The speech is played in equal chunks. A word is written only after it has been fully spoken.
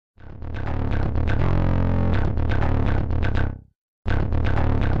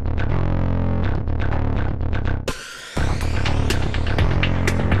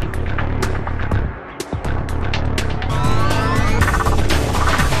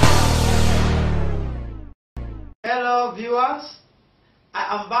viewers,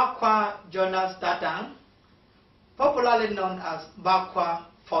 I am Mbakwa Jonas Tatang, popularly known as Mbakwa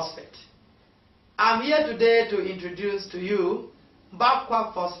Phosphate. I'm here today to introduce to you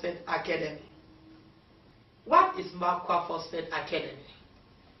Mbakwa Phosphate Academy. What is Mbakwa Phosphate Academy?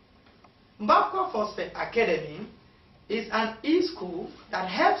 Mbakwa Phosphate Academy is an e-school that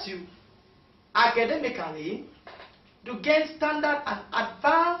helps you academically to gain standard and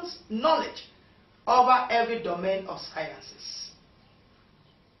advanced knowledge over every domain of sciences.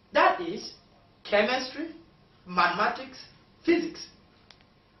 That is chemistry, mathematics, physics.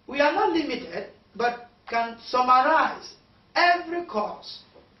 We are not limited but can summarize every course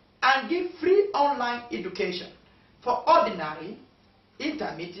and give free online education for ordinary,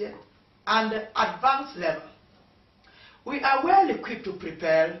 intermediate, and advanced level. We are well equipped to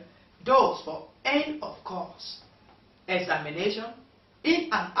prepare those for end of course, examination,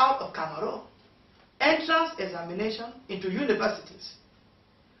 in and out of Cameroon, entrance examination into universities.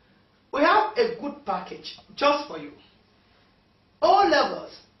 We have a good package just for you. O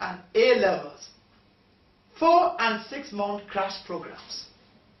levels and A levels, 4 and 6 month crash programs,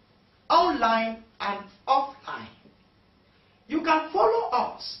 online and offline. You can follow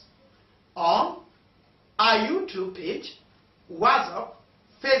us on our YouTube page, WhatsApp,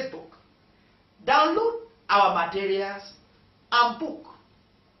 Facebook. Download our materials and book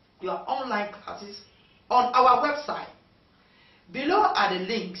your online classes on our website. Below are the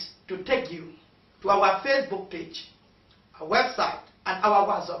links to take you to our Facebook page, our website, and our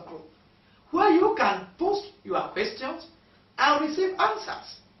WhatsApp group, where you can post your questions and receive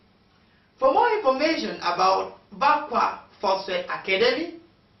answers. For more information about Mbakwa Phosphate Academy,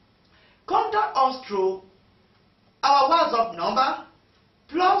 contact us through our WhatsApp number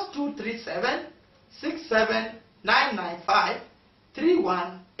 +237 67 995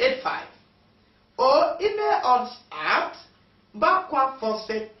 3185 or email us at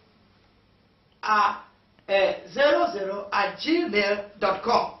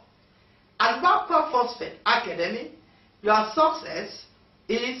mbakwaphosphate00@gmail.com. And Mbakwa Phosphate Academy, your success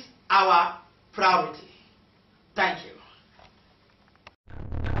is our priority.